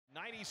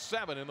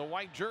97 in the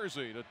white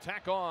jersey to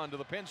tack on to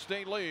the Penn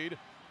State lead.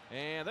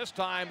 And this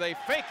time they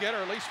fake it, or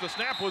at least the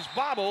snap was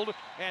bobbled,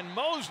 and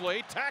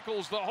Mosley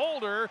tackles the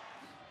holder.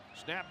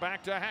 Snap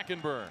back to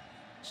Hackenberg.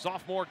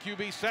 Sophomore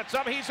QB sets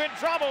up, he's in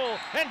trouble,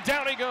 and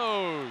down he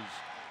goes.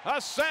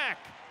 A sack.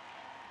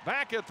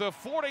 Back at the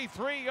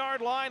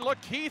 43-yard line,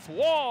 look, Keith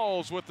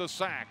Walls with the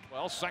sack.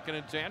 Well, 2nd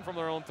and 10 from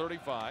their own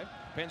 35.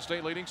 Penn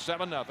State leading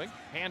 7-0.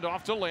 Hand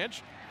off to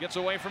Lynch. Gets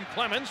away from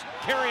Clemens,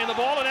 carrying the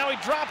ball, and now he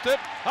dropped it.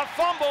 A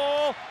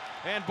fumble.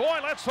 And boy,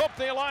 let's hope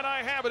the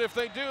Illini have it. If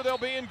they do, they'll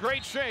be in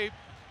great shape.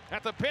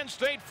 At the Penn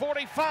State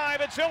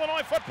 45, it's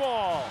Illinois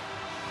football.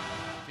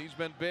 He's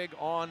been big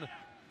on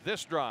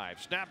this drive.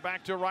 Snap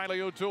back to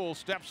Riley O'Toole.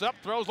 Steps up,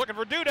 throws, looking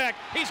for Dudek.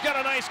 He's got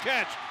a nice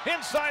catch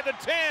inside the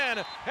 10.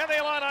 And the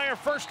Illini are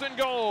 1st and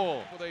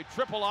goal with a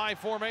triple I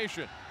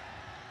formation.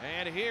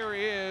 And here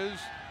is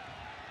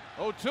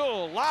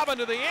O'Toole lobbing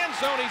to the end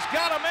zone. He's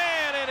got a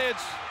man, and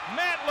it's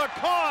Matt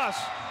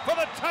Lacoste for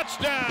the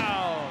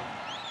touchdown.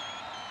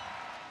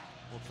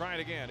 We'll try it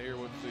again here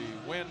with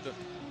the wind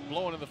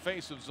blowing in the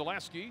face of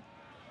Zaleski.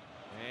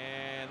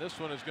 And this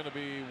one is going to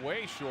be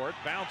way short.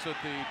 Bounce at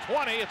the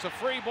 20. It's a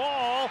free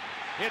ball.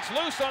 It's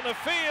loose on the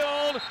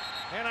field.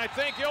 And I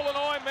think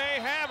Illinois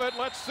may have it.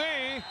 Let's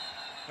see.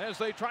 As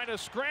they try to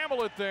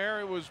scramble it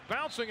there, it was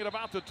bouncing at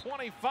about the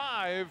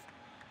 25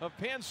 of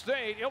Penn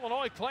State.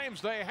 Illinois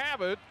claims they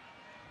have it.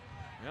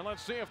 And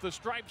let's see if the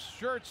striped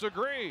shirts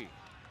agree.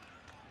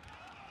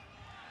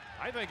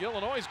 I think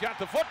Illinois got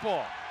the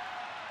football.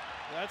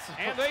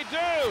 And they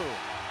do.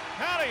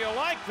 How do you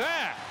like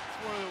that?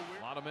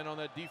 A lot of men on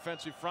that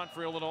defensive front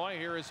for Illinois.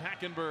 Here is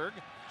Hackenberg.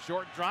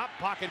 Short drop,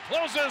 pocket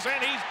closes,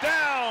 and he's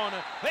down.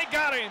 They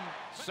got him.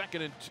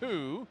 2nd and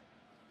 2.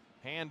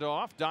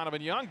 Handoff,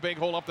 Donovan Young, big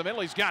hole up the middle.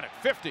 He's got it.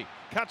 50,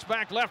 cuts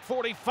back left,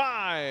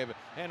 45,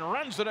 and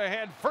runs it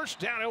ahead. 1st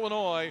down,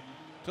 Illinois,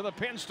 to the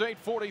Penn State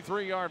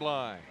 43-yard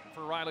line.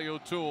 For Riley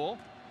O'Toole,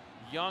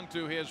 Young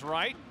to his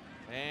right.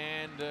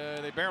 And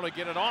they barely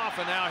get it off,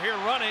 and now here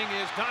running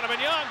is Donovan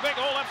Young. Big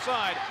hole left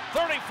side,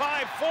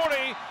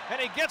 35-40,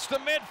 and he gets to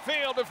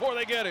midfield before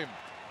they get him.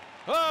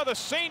 Oh, the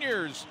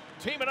seniors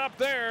teaming up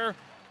there.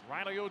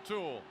 Riley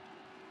O'Toole,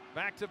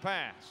 back to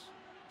pass.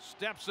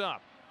 Steps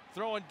up,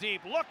 throwing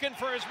deep, looking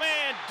for his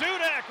man.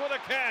 Dudek with a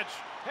catch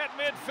at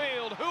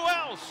midfield. Who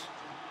else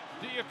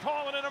do you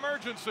call in an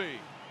emergency?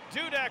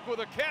 Dudek with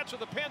a catch at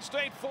the Penn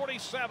State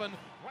 47.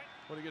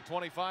 What do you get,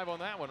 25 on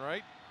that one,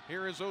 right?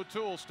 Here is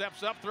O'Toole,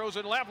 steps up, throws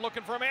it left,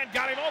 looking for a man,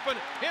 got him open,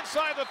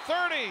 inside the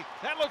 30.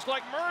 That looks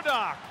like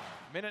Murdoch.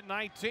 Minute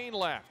 19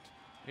 left.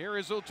 Here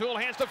is O'Toole,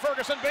 hands to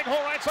Ferguson, big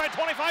hole right side,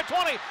 25,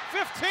 20,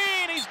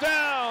 15, he's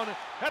down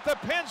at the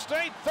Penn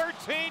State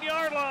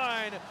 13-yard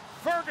line.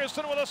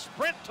 Ferguson with a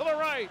sprint to the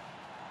right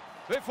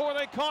before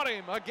they caught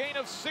him, a gain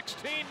of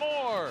 16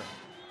 more.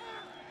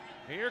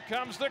 Here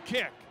comes the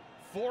kick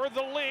for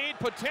the lead,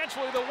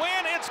 potentially the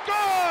win, it's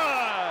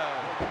good!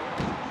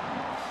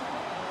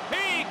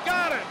 He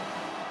got it!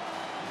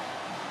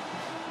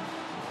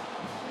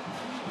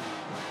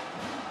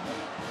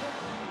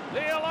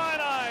 The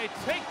Illini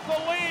take the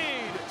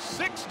lead,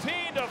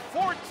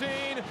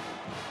 16-14,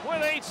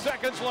 with 8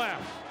 seconds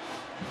left.